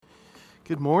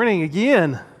Good morning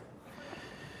again.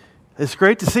 It's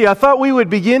great to see you. I thought we would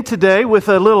begin today with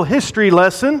a little history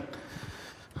lesson.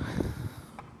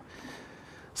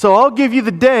 So I'll give you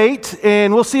the date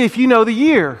and we'll see if you know the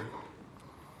year.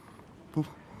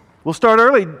 We'll start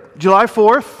early, July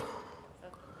 4th,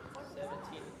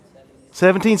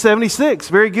 1776.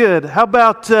 Very good. How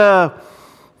about, let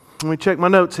me check my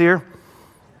notes here.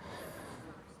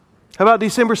 How about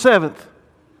December 7th,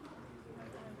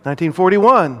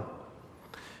 1941?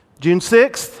 June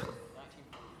 6th,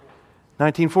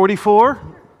 1944,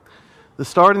 the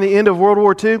start and the end of World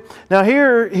War II. Now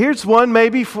here's one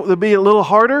maybe to be a little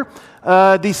harder.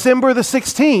 December the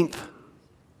 16th,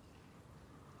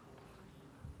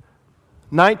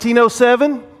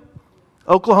 1907,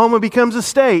 Oklahoma becomes a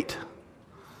state.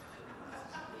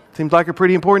 Seems like a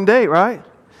pretty important date, right?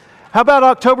 How about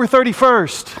October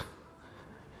 31st?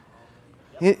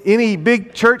 Any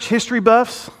big church history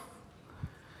buffs?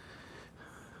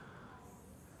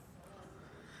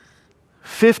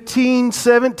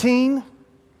 1517,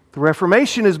 the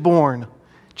Reformation is born.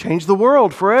 Changed the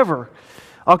world forever.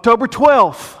 October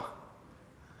 12th,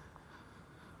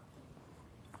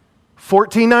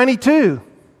 1492,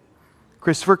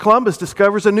 Christopher Columbus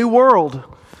discovers a new world.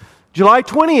 July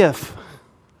 20th,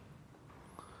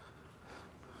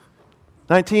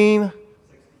 19...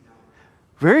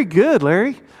 Very good,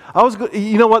 Larry.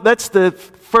 You know what? That's the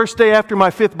first day after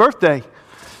my 5th birthday.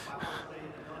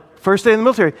 First day in the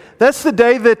military. That's the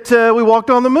day that we walked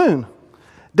on the moon.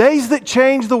 Days that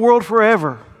changed the world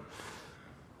forever.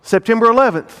 September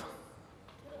 11th,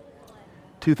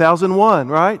 2001,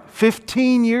 right?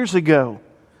 15 years ago.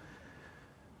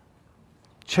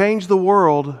 Changed the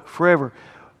world forever.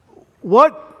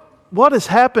 What has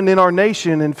happened in our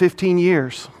nation in 15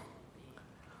 years?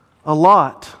 A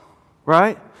lot,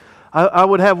 right? I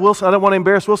would have Wilson, I don't want to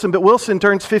embarrass Wilson, but Wilson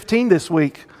turns 15 this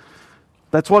week.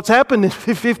 That's what's happened in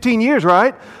 15 years,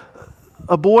 right?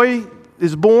 A boy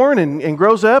is born and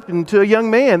grows up into a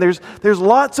young man. There's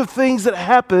lots of things that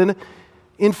happen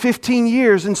in 15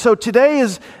 years. And so today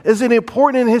is an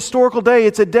important and historical day.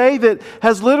 It's a day that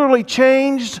has literally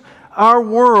changed our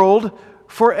world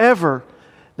forever.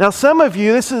 Now, some of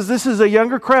you, this is a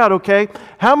younger crowd, okay?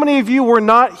 How many of you were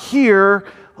not here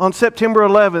on September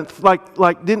 11th,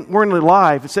 weren't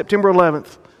alive September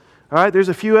 11th? All right, there's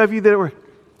a few of you that were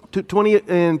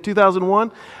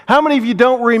 2001. How many of you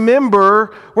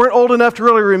weren't old enough to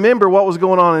really remember what was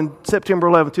going on in September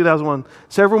 11th, 2001?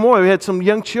 Several more. We had some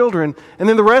young children. And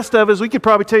then the rest of us, we could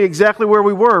probably tell you exactly where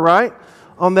we were, right?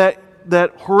 On that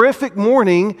horrific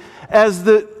morning as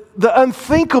the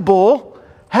unthinkable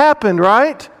happened,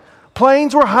 right?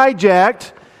 Planes were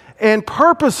hijacked and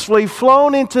purposefully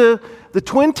flown into the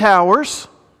Twin Towers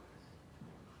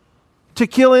to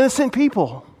kill innocent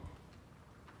people.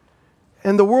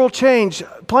 And the world changed.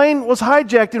 A plane was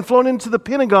hijacked and flown into the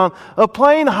Pentagon. A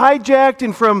plane hijacked,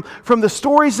 and from the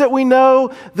stories that we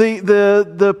know,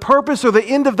 the purpose or the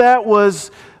end of that was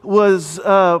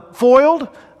foiled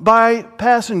by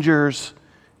passengers.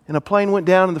 And a plane went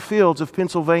down in the fields of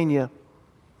Pennsylvania.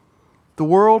 The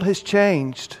world has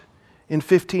changed in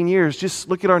 15 years. Just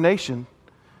look at our nation.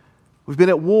 We've been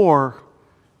at war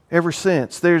ever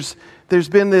since. There's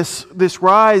been this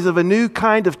rise of a new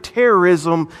kind of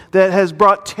terrorism that has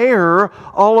brought terror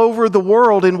all over the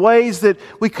world in ways that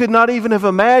we could not even have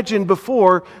imagined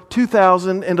before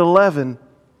 2011.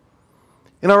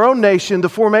 In our own nation, the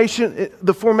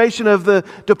formation of the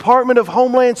Department of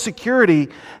Homeland Security,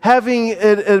 having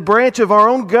a branch of our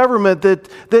own government that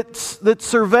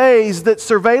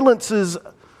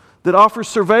offers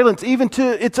surveillance even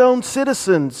to its own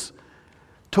citizens,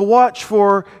 to watch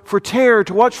for terror,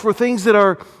 to watch for things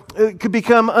that could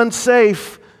become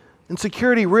unsafe, and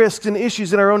security risks and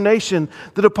issues in our own nation.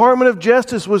 The Department of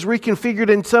Justice was reconfigured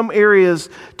in some areas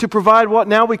to provide what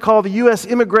now we call the U.S.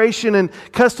 Immigration and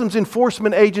Customs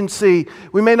Enforcement Agency.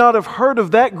 We may not have heard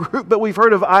of that group, but we've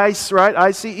heard of ICE, right?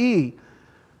 ICE.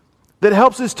 That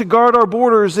helps us to guard our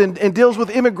borders and deals with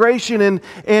immigration and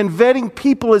vetting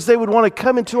people as they would want to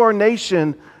come into our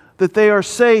nation, that they are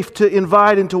safe to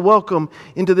invite and to welcome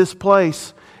into this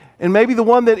place. And maybe the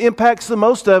one that impacts the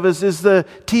most of us is the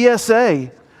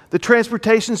TSA, the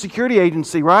Transportation Security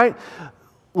Agency, right?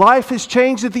 Life has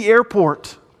changed at the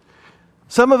airport.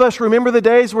 Some of us remember the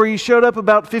days where you showed up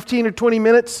about 15 or 20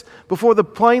 minutes before the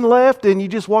plane left and you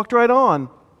just walked right on.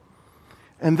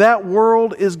 And that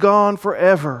world is gone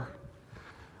forever.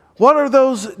 What are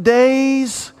those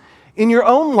days in your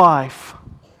own life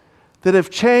that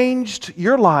have changed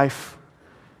your life,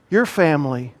 your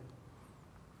family,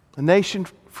 the nation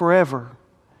forever?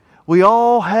 We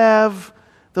all have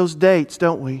those dates,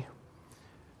 don't we?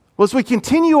 Well, as we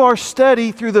continue our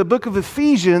study through the book of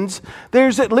Ephesians,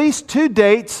 there's at least 2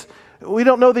 dates. We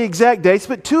don't know the exact dates,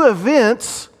 but 2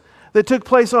 events that took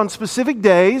place on specific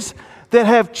days that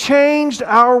have changed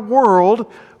our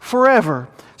world forever.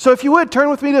 So if you would, turn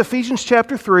with me to Ephesians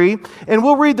chapter 3, and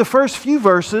we'll read the first few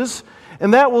verses,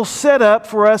 and that will set up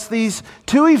for us these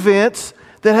 2 events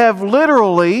that have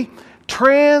literally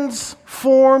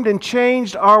transformed and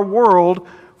changed our world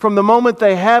from the moment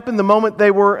they happened, the moment they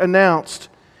were announced.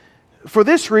 For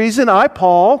this reason, I,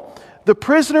 Paul, the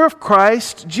prisoner of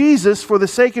Christ Jesus, for the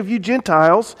sake of you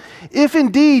Gentiles, if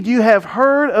indeed you have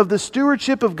heard of the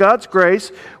stewardship of God's grace,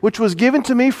 which was given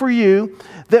to me for you,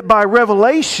 that by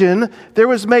revelation there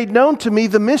was made known to me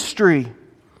the mystery,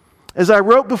 as I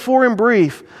wrote before in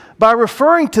brief. By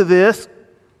referring to this,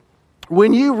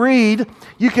 when you read,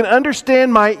 you can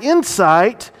understand my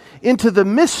insight into the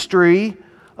mystery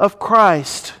of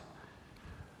Christ.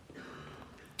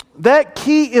 That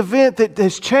key event that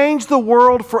has changed the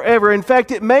world forever. In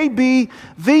fact, it may be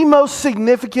the most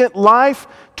significant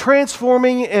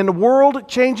life-transforming and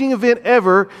world-changing event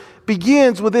ever,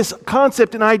 begins with this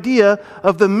concept and idea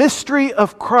of the mystery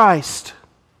of Christ.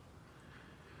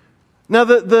 Now,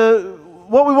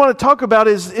 what we want to talk about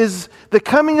is the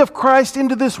coming of Christ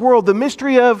into this world. The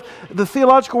mystery of, the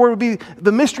theological word would be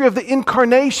the mystery of the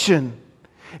incarnation,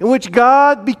 in which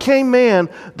God became man.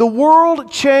 The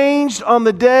world changed on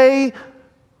the day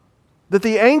that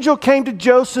the angel came to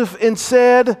Joseph and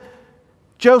said,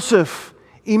 Joseph,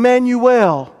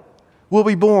 Emmanuel will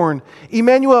be born.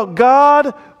 Emmanuel,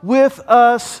 God with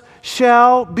us,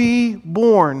 shall be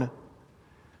born.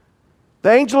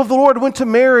 The angel of the Lord went to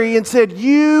Mary and said,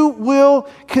 you will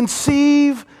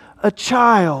conceive a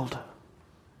child.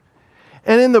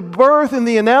 And in the birth, in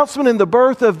the announcement and the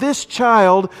birth of this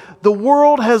child, the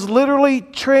world has literally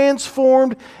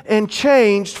transformed and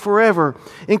changed forever.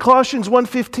 In Colossians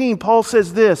 1:15, Paul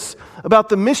says this about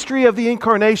the mystery of the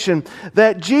incarnation,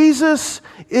 that Jesus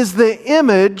is the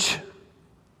image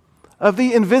of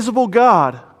the invisible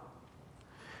God.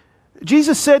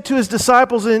 Jesus said to his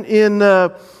disciples in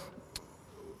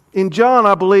John,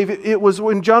 I believe, it was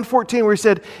in John 14 where he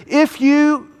said, if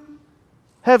you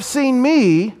have seen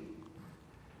me,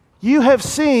 you have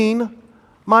seen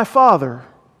my Father.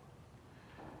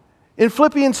 In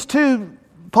Philippians 2,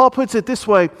 Paul puts it this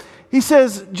way. He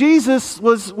says Jesus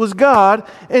was God,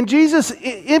 and Jesus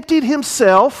emptied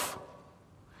himself.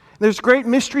 There's great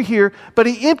mystery here, but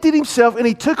he emptied himself and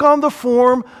he took on the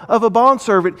form of a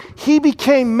bondservant. He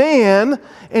became man,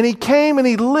 and he came and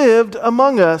he lived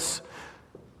among us.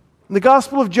 The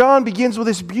Gospel of John begins with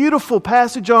this beautiful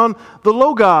passage on the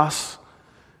Logos,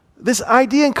 this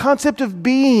idea and concept of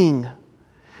being.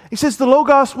 He says the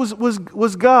Logos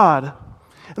was God.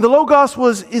 And the Logos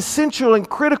was essential and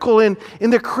critical in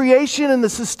the creation and the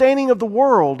sustaining of the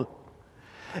world.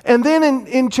 And then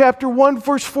in chapter 1,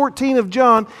 verse 14 of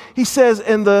John, he says,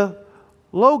 and the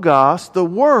Logos, the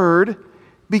Word,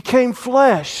 became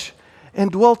flesh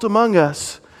and dwelt among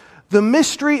us. The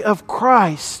mystery of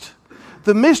Christ,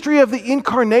 the mystery of the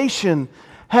incarnation,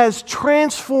 has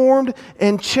transformed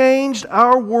and changed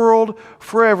our world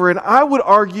forever. And I would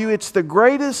argue it's the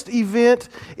greatest event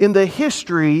in the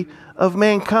history of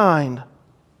mankind.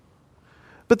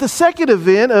 But the second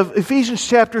event of Ephesians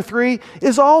chapter 3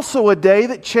 is also a day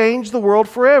that changed the world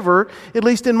forever, at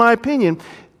least in my opinion.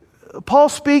 Paul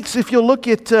speaks, if you'll look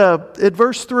at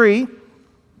verse 3,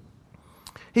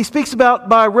 he speaks about,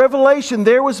 by revelation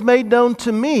there was made known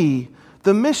to me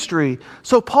the mystery.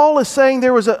 So Paul is saying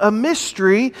there was a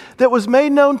mystery that was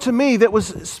made known to me, that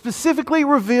was specifically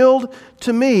revealed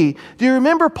to me. Do you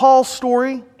remember Paul's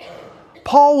story?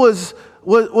 Paul was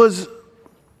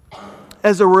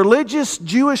as a religious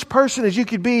Jewish person as you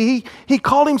could be, he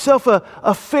called himself a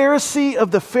Pharisee of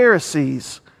the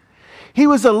Pharisees. He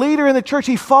was a leader in the church.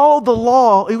 He followed the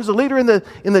law. He was a leader in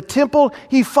the temple.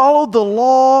 He followed the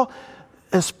law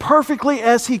as perfectly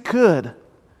as he could.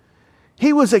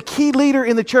 He was a key leader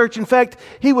in the church. In fact,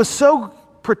 he was so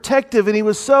protective and he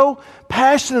was so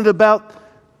passionate about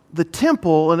the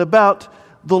temple and about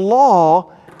the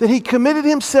law that he committed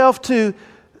himself to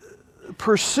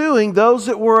pursuing those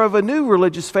that were of a new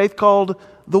religious faith called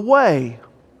the Way.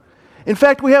 In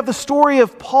fact, we have the story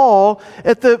of Paul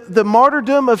at the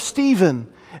martyrdom of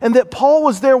Stephen, and that Paul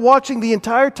was there watching the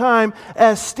entire time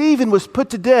as Stephen was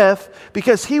put to death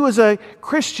because he was a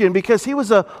Christian, because he was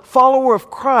a follower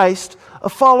of Christ, a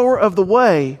follower of the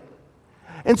Way.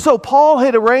 And so Paul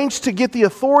had arranged to get the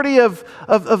authority of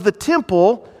the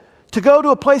temple to go to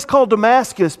a place called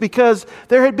Damascus, because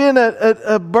there had been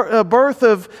a birth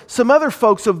of some other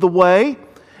folks of the Way,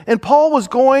 and Paul was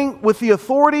going with the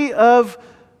authority of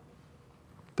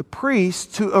the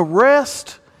priest, to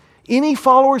arrest any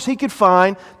followers he could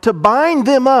find, to bind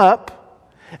them up,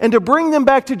 and to bring them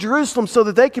back to Jerusalem so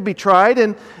that they could be tried,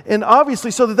 and obviously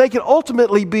so that they could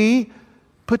ultimately be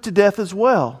put to death as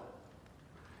well.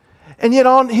 And yet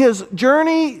on his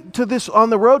journey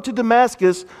on the road to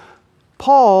Damascus,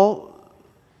 Paul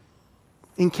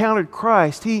encountered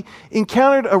Christ. He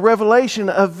encountered a revelation,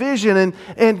 a vision,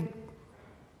 and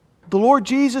the Lord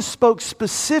Jesus spoke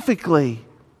specifically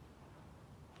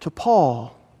to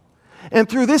Paul. And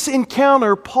through this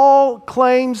encounter, Paul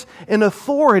claims an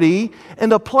authority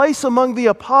and a place among the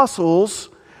apostles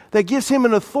that gives him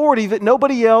an authority that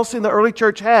nobody else in the early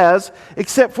church has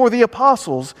except for the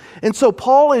apostles. And so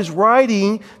Paul is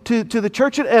writing to the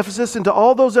church at Ephesus and to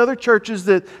all those other churches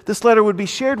that this letter would be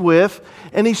shared with,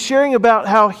 and he's sharing about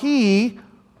how he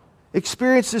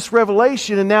experienced this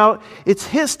revelation, and now it's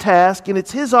his task and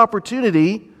it's his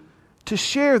opportunity to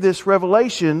share this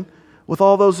revelation with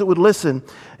all those that would listen.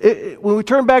 When we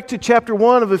turn back to chapter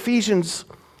 1 of Ephesians,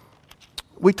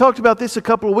 we talked about this a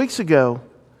couple of weeks ago.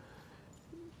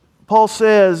 Paul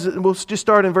says, and we'll just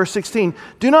start in verse 16,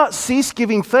 I do not cease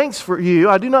giving thanks for you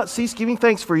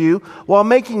while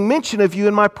making mention of you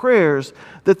in my prayers,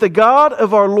 that the God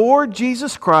of our Lord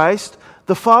Jesus Christ,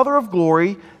 the Father of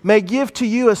glory, may give to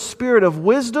you a spirit of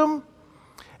wisdom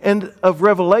and of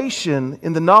revelation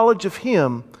in the knowledge of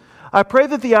Him. I pray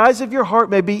that the eyes of your heart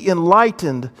may be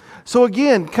enlightened. So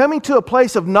again, coming to a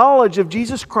place of knowledge of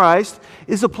Jesus Christ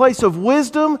is a place of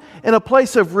wisdom and a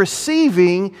place of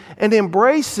receiving and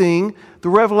embracing the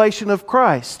revelation of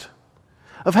Christ.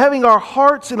 Of having our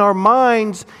hearts and our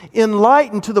minds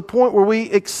enlightened to the point where we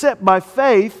accept by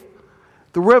faith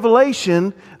the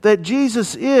revelation that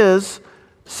Jesus is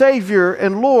Savior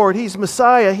and Lord. He's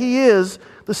Messiah. He is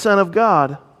the Son of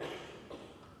God.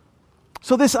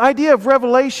 So this idea of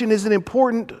revelation is an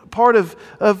important part of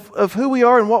who we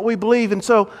are and what we believe. And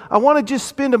so I want to just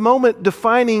spend a moment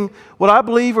defining what I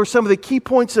believe are some of the key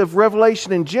points of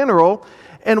revelation in general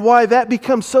and why that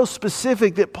becomes so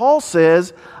specific that Paul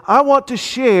says, I want to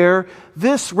share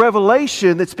this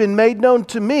revelation that's been made known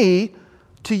to me,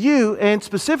 to you, and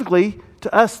specifically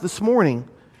to us this morning.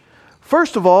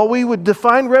 First of all, we would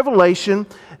define revelation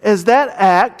as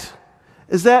that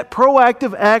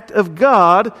proactive act of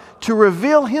God to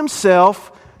reveal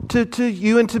Himself to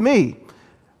you and to me.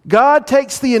 God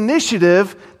takes the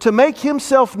initiative to make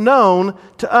Himself known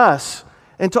to us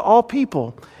and to all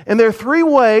people. And there are three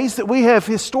ways that we have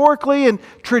historically and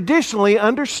traditionally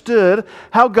understood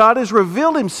how God has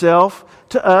revealed Himself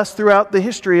to us throughout the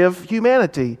history of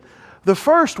humanity. The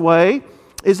first way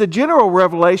is a general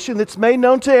revelation that's made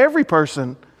known to every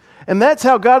person. And that's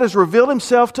how God has revealed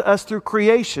Himself to us through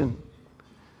creation.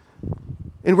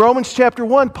 In Romans chapter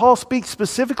 1, Paul speaks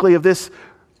specifically of this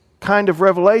kind of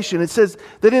revelation. It says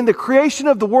that in the creation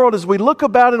of the world, as we look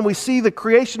about and we see the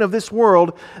creation of this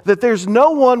world, that there's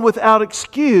no one without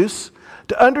excuse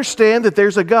to understand that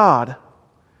there's a God.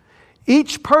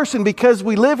 Each person, because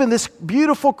we live in this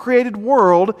beautiful created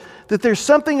world, that there's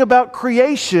something about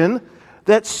creation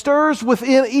that stirs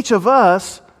within each of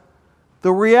us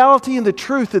the reality and the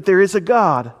truth that there is a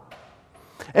God.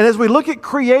 And as we look at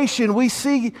creation, we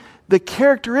see the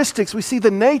characteristics, we see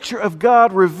the nature of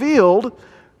God revealed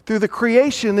through the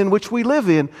creation in which we live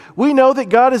in. We know that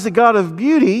God is a God of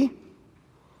beauty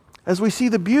as we see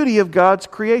the beauty of God's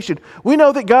creation. We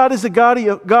know that God is a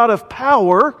God of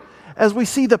power as we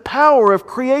see the power of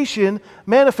creation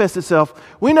manifest itself.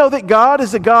 We know that God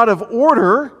is a God of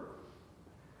order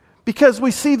because we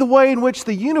see the way in which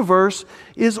the universe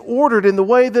is ordered and the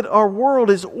way that our world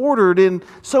is ordered in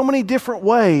so many different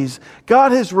ways.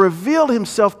 God has revealed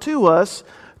Himself to us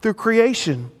through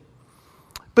creation.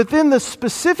 But then the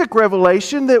specific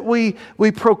revelation that we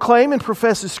proclaim and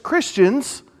profess as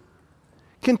Christians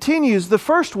continues. The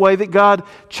first way that God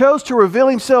chose to reveal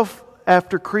Himself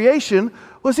after creation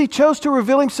was He chose to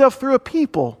reveal Himself through a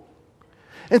people.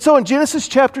 And so in Genesis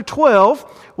chapter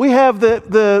 12, we have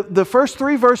the first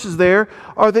three verses there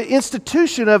are the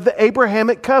institution of the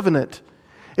Abrahamic covenant.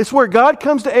 It's where God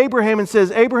comes to Abraham and says,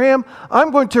 Abraham,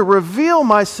 I'm going to reveal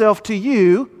myself to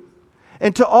you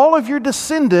and to all of your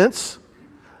descendants,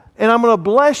 and I'm going to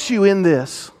bless you in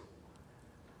this.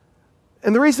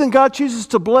 And the reason God chooses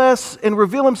to bless and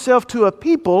reveal Himself to a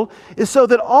people is so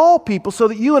that all people, so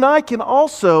that you and I can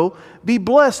also be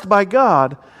blessed by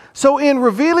God. So in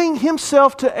revealing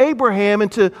Himself to Abraham and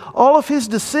to all of his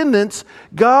descendants,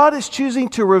 God is choosing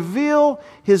to reveal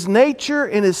His nature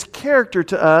and His character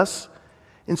to us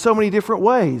in so many different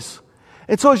ways.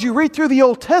 And so as you read through the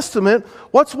Old Testament,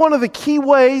 what's one of the key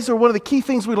ways or one of the key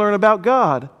things we learn about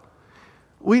God?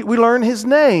 We learn His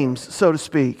names, so to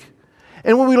speak.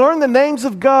 And when we learn the names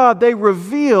of God, they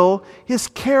reveal His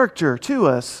character to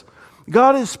us.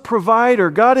 God is provider.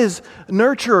 God is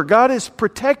nurturer. God is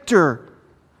protector.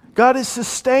 God is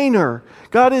sustainer.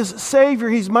 God is Savior.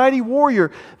 He's mighty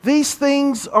warrior. These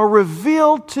things are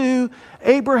revealed to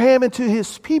Abraham and to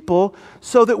his people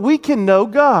so that we can know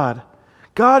God.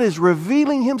 God is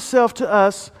revealing Himself to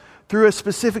us through a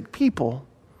specific people.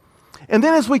 And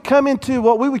then as we come into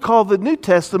what we would call the New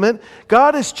Testament,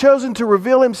 God has chosen to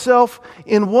reveal Himself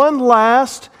in one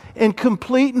last and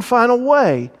complete and final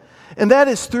way. And that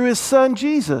is through His Son,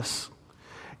 Jesus.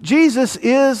 Jesus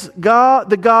is God,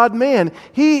 the God-man.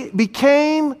 He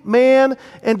became man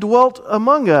and dwelt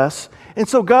among us. And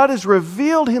so God has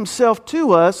revealed Himself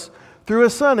to us through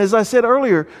His Son, as I said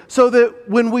earlier, so that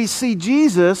when we see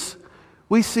Jesus,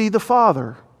 we see the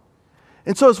Father.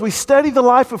 And so as we study the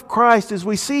life of Christ, as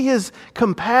we see His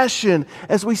compassion,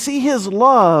 as we see His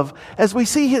love, as we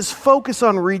see His focus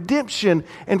on redemption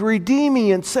and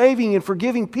redeeming and saving and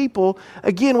forgiving people,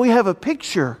 again, we have a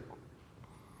picture,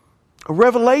 a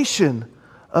revelation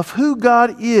of who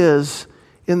God is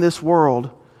in this world.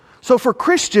 So for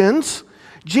Christians,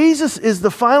 Jesus is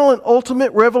the final and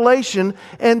ultimate revelation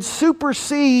and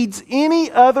supersedes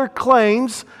any other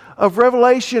claims of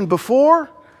revelation before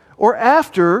or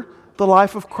after the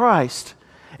life of Christ.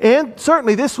 And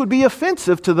certainly this would be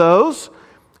offensive to those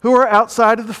who are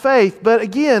outside of the faith. But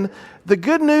again, the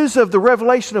good news of the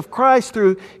revelation of Christ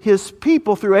through His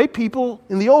people, through a people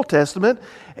in the Old Testament,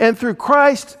 and through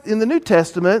Christ in the New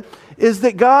Testament, is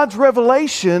that God's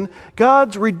revelation,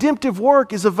 God's redemptive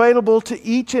work is available to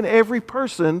each and every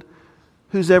person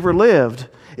who's ever lived.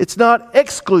 It's not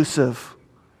exclusive.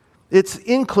 It's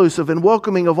inclusive and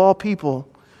welcoming of all people.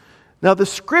 Now, the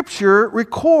Scripture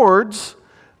records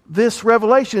this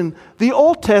revelation. The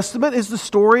Old Testament is the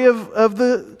story of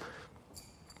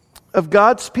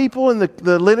God's people and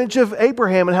the lineage of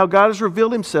Abraham and how God has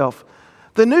revealed Himself.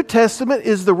 The New Testament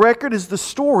is the record, is the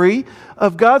story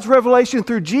of God's revelation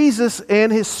through Jesus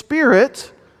and His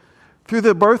Spirit, through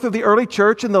the birth of the early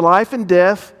church and the life and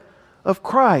death of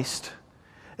Christ.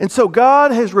 And so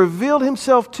God has revealed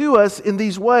Himself to us in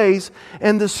these ways,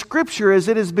 and the Scripture, as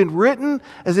it has been written,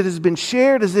 as it has been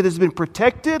shared, as it has been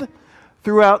protected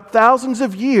throughout thousands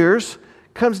of years,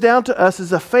 comes down to us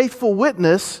as a faithful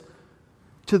witness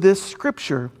to this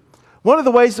Scripture. One of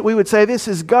the ways that we would say this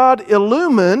is God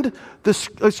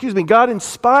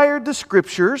inspired the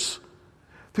Scriptures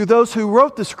through those who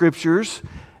wrote the Scriptures,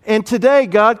 and today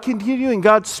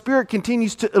God's Spirit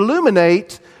continues to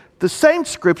illuminate the same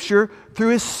Scripture through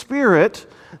His Spirit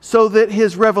so that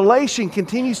His revelation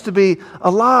continues to be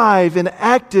alive and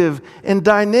active and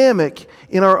dynamic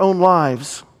in our own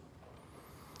lives.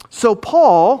 So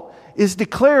Paul is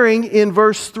declaring in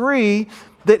verse 3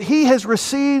 that he has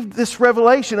received this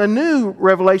revelation, a new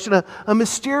revelation, a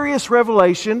mysterious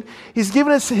revelation. He's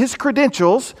given us his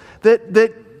credentials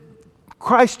that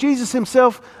Christ Jesus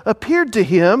Himself appeared to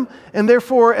him, and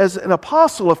therefore as an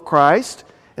apostle of Christ,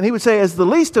 and he would say, as the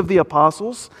least of the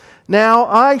apostles, now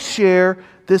I share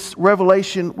this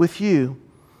revelation with you.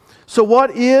 So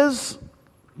what is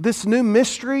this new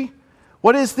mystery?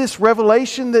 What is this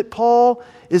revelation that Paul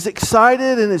is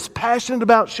excited and is passionate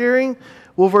about sharing?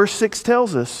 Well, verse 6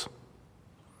 tells us,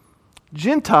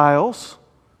 Gentiles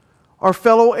are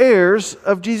fellow heirs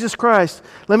of Jesus Christ.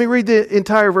 Let me read the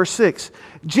entire verse 6.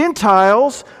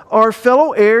 Gentiles are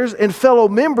fellow heirs and fellow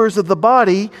members of the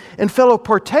body and fellow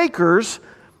partakers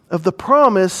of the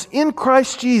promise in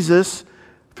Christ Jesus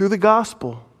through the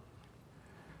gospel.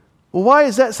 Well, why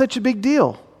is that such a big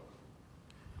deal?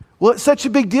 Well, it's such a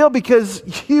big deal because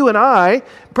you and I,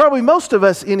 probably most of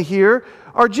us in here,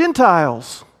 are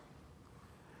Gentiles.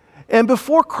 And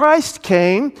before Christ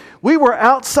came, we were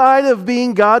outside of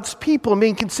being God's people and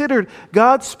being considered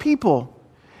God's people.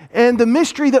 And the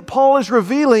mystery that Paul is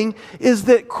revealing is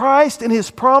that Christ and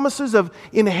His promises of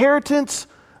inheritance,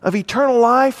 of eternal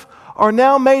life, are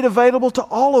now made available to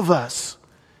all of us.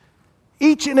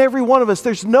 Each and every one of us.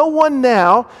 There's no one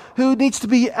now who needs to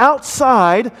be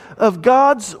outside of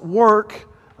God's work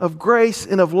of grace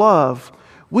and of love.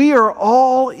 We are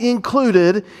all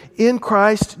included in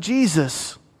Christ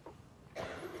Jesus.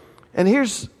 And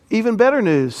here's even better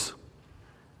news.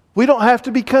 We don't have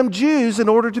to become Jews in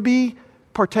order to be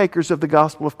partakers of the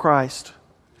gospel of Christ.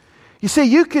 You see,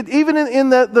 you could, even in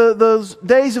those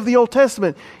days of the Old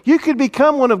Testament, you could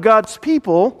become one of God's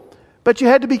people, but you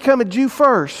had to become a Jew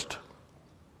first.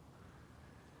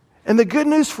 And the good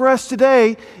news for us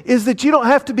today is that you don't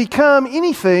have to become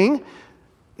anything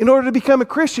in order to become a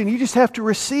Christian. You just have to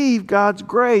receive God's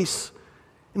grace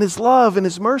and His love and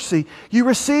His mercy. You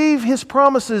receive His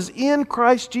promises in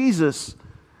Christ Jesus.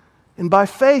 And by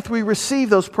faith, we receive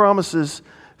those promises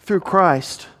through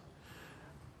Christ.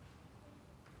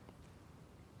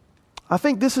 I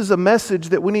think this is a message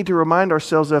that we need to remind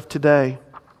ourselves of today.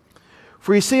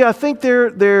 For you see, I think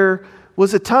there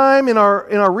was a time in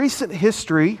our recent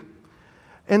history,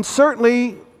 and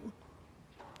certainly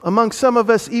among some of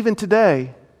us even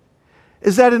today,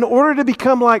 is that in order to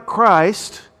become like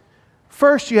Christ,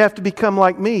 first you have to become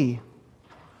like me.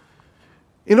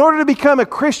 In order to become a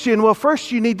Christian, well,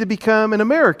 first you need to become an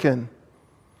American.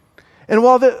 And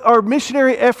while our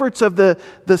missionary efforts of the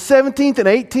 17th and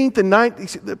 18th and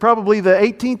 19th, probably the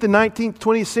 18th and 19th,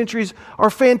 20th centuries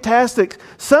are fantastic,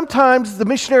 sometimes the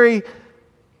missionary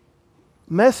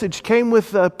message came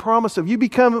with a promise of you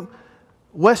become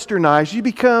westernized, you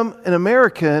become an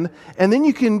American, and then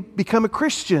you can become a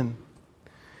Christian.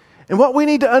 And what we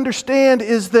need to understand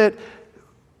is that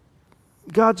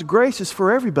God's grace is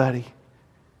for everybody.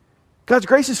 God's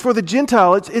grace is for the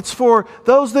Gentile. It's for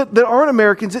those that aren't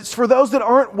Americans. It's for those that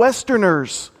aren't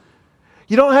Westerners.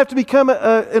 You don't have to become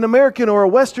an American or a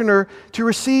Westerner to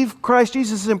receive Christ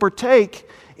Jesus and partake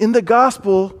in the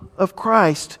gospel of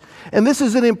Christ. And this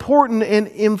is an important and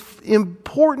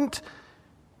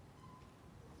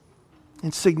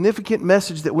significant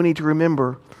message that we need to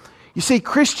remember. You see,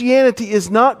 Christianity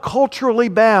is not culturally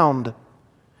bound.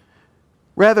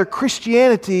 Rather,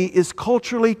 Christianity is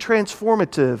culturally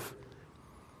transformative.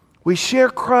 We share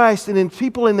Christ, and in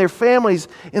people in their families,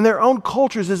 in their own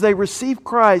cultures, as they receive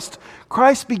Christ,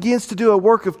 Christ begins to do a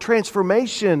work of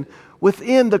transformation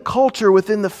within the culture,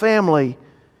 within the family.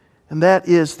 And that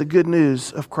is the good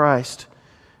news of Christ.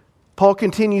 Paul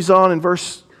continues on in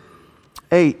verse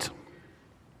 8.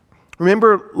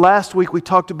 Remember last week we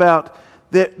talked about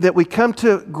that we come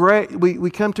to grace, we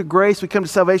come to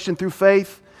salvation through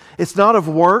faith. It's not of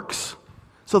works,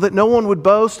 so that no one would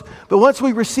boast. But once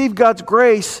we receive God's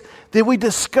grace, then we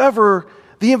discover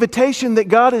the invitation that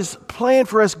God has planned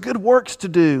for us good works to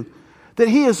do, that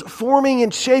He is forming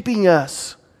and shaping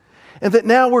us, and that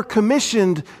now we're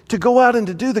commissioned to go out and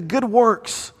to do the good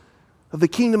works of the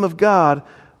kingdom of God.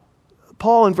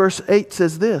 Paul in verse 8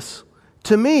 says this,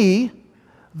 "To me,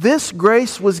 this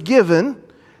grace was given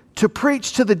to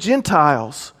preach to the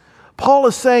Gentiles." Paul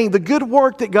is saying the good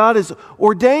work that God has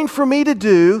ordained for me to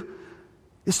do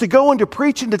is to go and to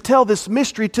preach and to tell this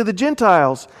mystery to the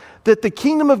Gentiles, that the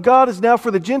kingdom of God is now for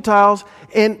the Gentiles.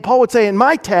 And Paul would say, and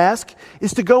my task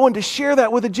is to go and to share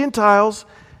that with the Gentiles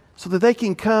so that they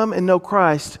can come and know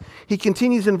Christ. He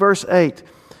continues in verse 8,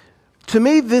 "To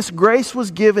me this grace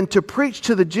was given to preach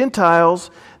to the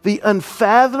Gentiles the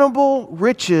unfathomable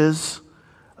riches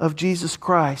of Jesus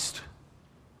Christ."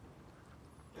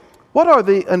 What are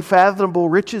the unfathomable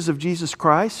riches of Jesus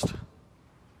Christ?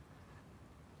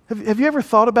 Have you ever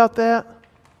thought about that?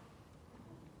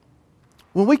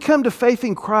 When we come to faith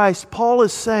in Christ, Paul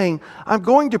is saying, I'm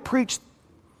going to preach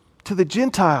to the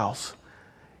Gentiles.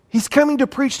 He's coming to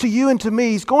preach to you and to me.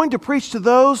 He's going to preach to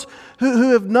those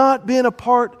who have not been a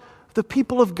part of the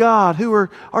people of God, who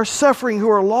are suffering, who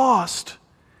are lost.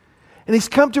 And He's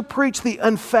come to preach the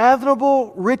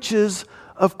unfathomable riches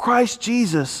of Christ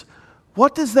Jesus.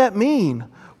 What does that mean?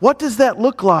 What does that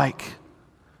look like?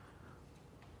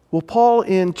 Well, Paul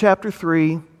in chapter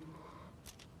 3,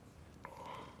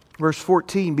 verse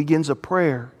 14, begins a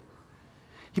prayer.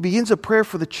 He begins a prayer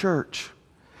for the church.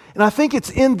 And I think it's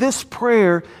in this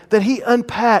prayer that he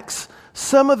unpacks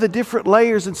some of the different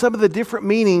layers and some of the different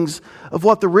meanings of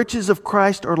what the riches of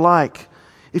Christ are like.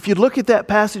 If you look at that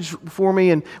passage for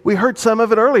me, and we heard some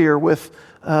of it earlier with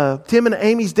Tim and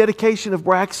Amy's dedication of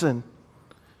Braxton.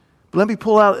 But let me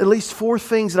pull out at least 4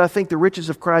 things that I think the riches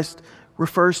of Christ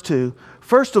refers to.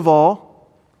 First of all,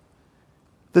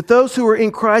 that those who are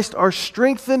in Christ are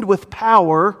strengthened with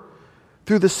power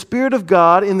through the Spirit of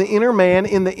God in the inner man,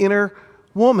 in the inner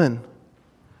woman.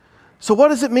 So what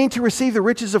does it mean to receive the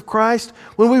riches of Christ?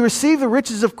 When we receive the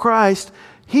riches of Christ,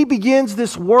 He begins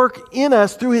this work in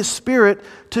us through His Spirit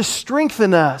to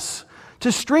strengthen us,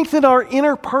 to strengthen our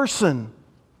inner person.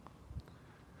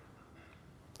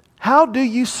 How do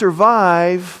you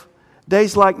survive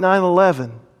days like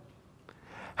 9/11?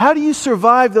 How do you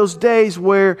survive those days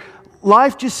where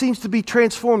life just seems to be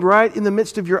transformed right in the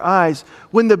midst of your eyes?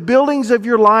 When the buildings of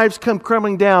your lives come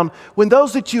crumbling down, when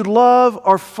those that you love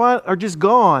are just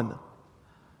gone.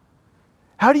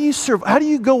 How do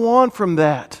you go on from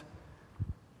that?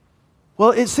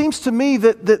 Well, it seems to me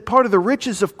that part of the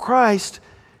riches of Christ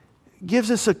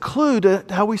gives us a clue to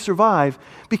how we survive.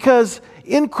 Because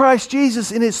in Christ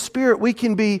Jesus, in His Spirit, we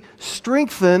can be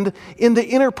strengthened in the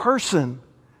inner person.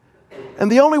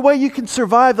 And the only way you can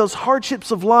survive those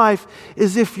hardships of life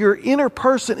is if your inner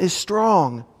person is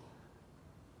strong.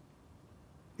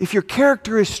 if your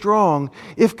character is strong,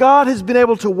 if God has been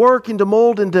able to work and to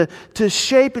mold and to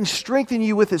shape and strengthen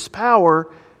you with His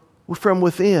power from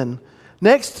within.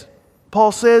 Next,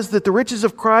 Paul says that the riches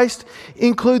of Christ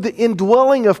include the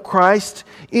indwelling of Christ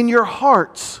in your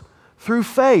hearts through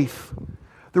faith.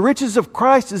 The riches of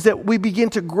Christ is that we begin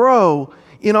to grow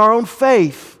in our own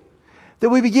faith, that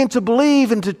we begin to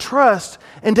believe and to trust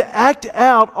and to act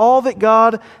out all that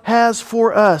God has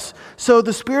for us. So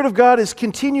the Spirit of God is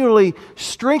continually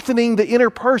strengthening the inner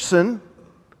person,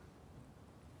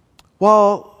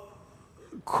 while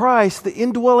Christ, the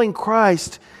indwelling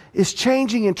Christ, is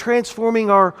changing and transforming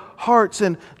our hearts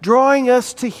and drawing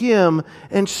us to Him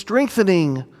and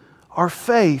strengthening our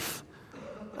faith.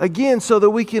 Again, so that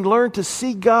we can learn to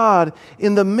see God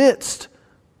in the midst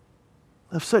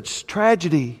of such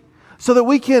tragedy, so that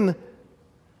we can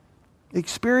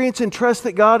experience and trust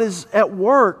that God is at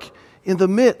work in the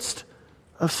midst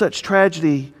of such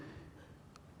tragedy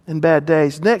and bad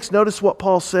days. Next, notice what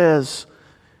Paul says,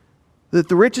 that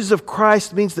the riches of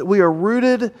Christ means that we are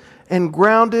rooted and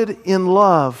grounded in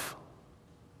love.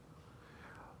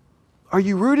 Are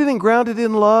you rooted and grounded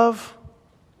in love?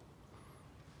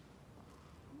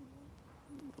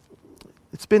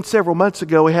 It's been several months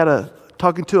ago, we had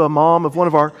talking to a mom of one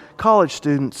of our college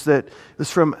students that was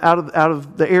from out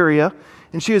of the area,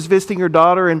 and she was visiting her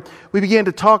daughter, and we began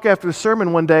to talk after the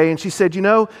sermon one day, and she said, you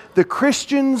know, the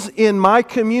Christians in my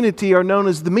community are known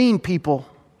as the mean people.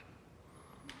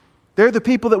 They're the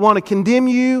people that want to condemn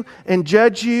you and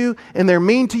judge you, and they're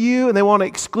mean to you, and they want to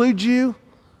exclude you.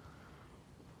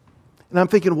 And I'm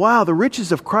thinking, wow, the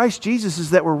riches of Christ Jesus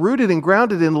is that we're rooted and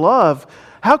grounded in love.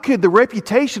 How could the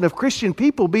reputation of Christian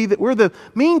people be that we're the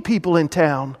mean people in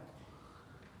town?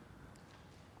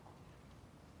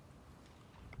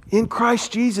 In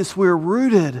Christ Jesus, we're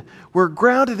rooted, we're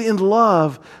grounded in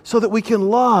love so that we can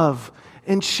love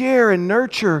and share and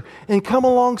nurture and come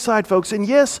alongside folks. And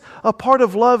yes, a part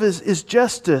of love is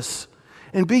justice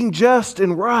and being just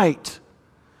and right.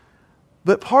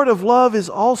 But part of love is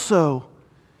also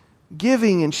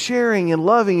giving and sharing and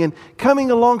loving and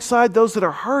coming alongside those that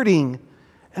are hurting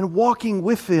and walking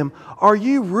with them. Are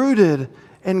you rooted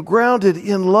and grounded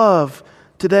in love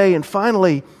today? And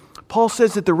finally, Paul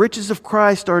says that the riches of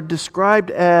Christ are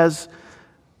described as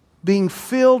being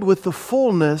filled with the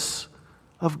fullness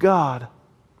of God.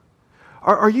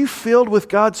 Are you filled with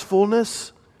God's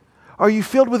fullness? Are you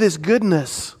filled with His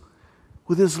goodness,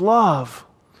 with His love,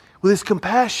 with His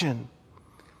compassion,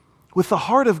 with the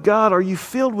heart of God? Are you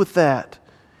filled with that?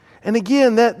 And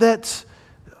again, that's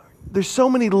there's so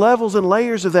many levels and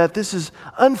layers of that. This is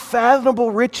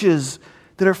unfathomable riches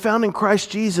that are found in Christ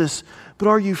Jesus. But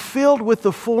are you filled with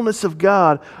the fullness of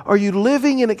God? Are you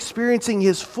living and experiencing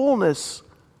His fullness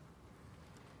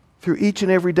through each and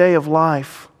every day of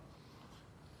life?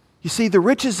 You see, the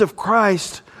riches of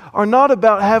Christ are not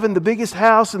about having the biggest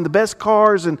house and the best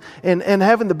cars and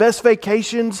having the best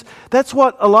vacations. That's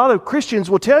what a lot of Christians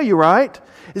will tell you, right?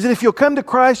 Is that if you'll come to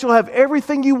Christ, you'll have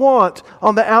everything you want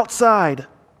on the outside.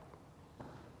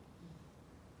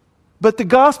 But the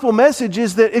gospel message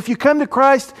is that if you come to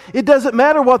Christ, it doesn't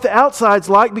matter what the outside's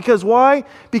like. Because why?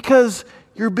 Because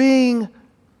you're being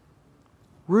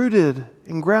rooted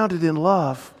and grounded in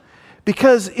love.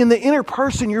 Because in the inner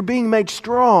person, you're being made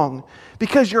strong.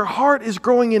 Because your heart is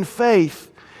growing in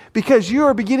faith. Because you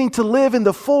are beginning to live in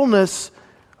the fullness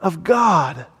of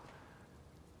God.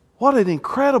 What an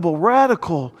incredible,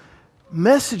 radical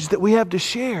message that we have to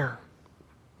share.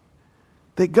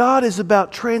 That God is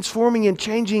about transforming and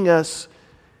changing us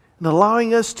and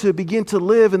allowing us to begin to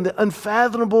live in the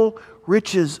unfathomable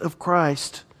riches of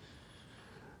Christ.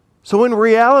 So in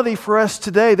reality for us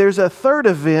today, there's a third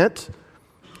event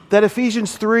that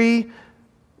Ephesians 3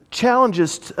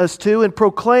 challenges us to and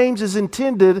proclaims is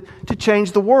intended to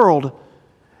change the world.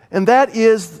 And that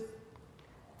is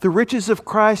the riches of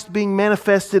Christ being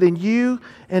manifested in you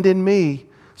and in me.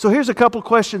 So here's a couple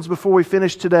questions before we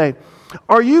finish today.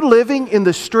 Are you living in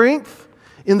the strength,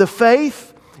 in the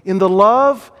faith, in the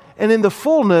love, and in the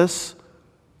fullness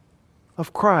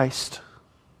of Christ?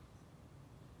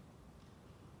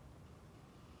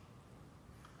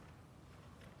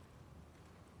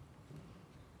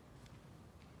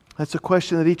 That's a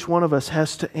question that each one of us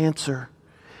has to answer.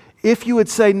 If you would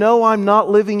say, no, I'm not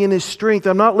living in His strength,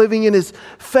 I'm not living in His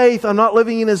faith, I'm not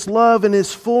living in His love and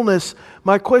His fullness,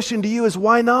 my question to you is,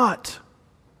 why not?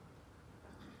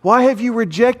 Why have you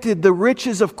rejected the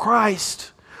riches of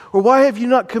Christ? Or why have you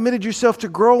not committed yourself to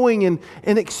growing and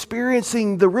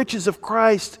experiencing the riches of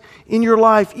Christ in your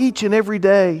life each and every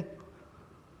day?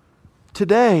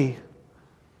 Today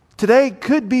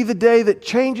could be the day that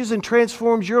changes and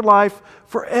transforms your life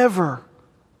forever.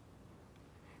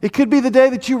 It could be the day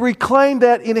that you reclaim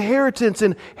that inheritance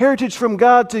and heritage from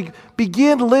God to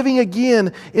begin living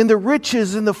again in the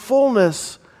riches and the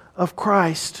fullness of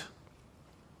Christ.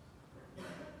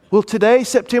 Will today,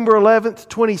 September 11th,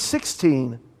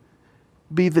 2016,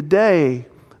 be the day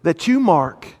that you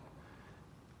mark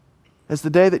as the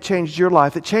day that changed your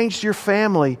life, that changed your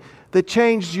family, that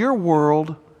changed your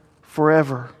world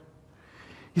forever?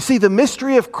 You see, the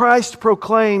mystery of Christ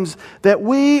proclaims that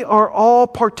we are all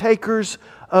partakers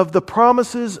of the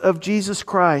promises of Jesus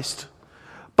Christ.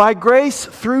 By grace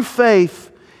through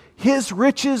faith, His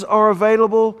riches are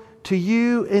available to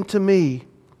you and to me.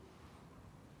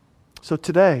 So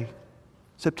today,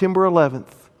 September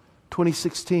 11th,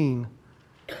 2016,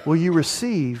 will you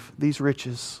receive these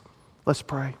riches? Let's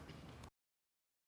pray.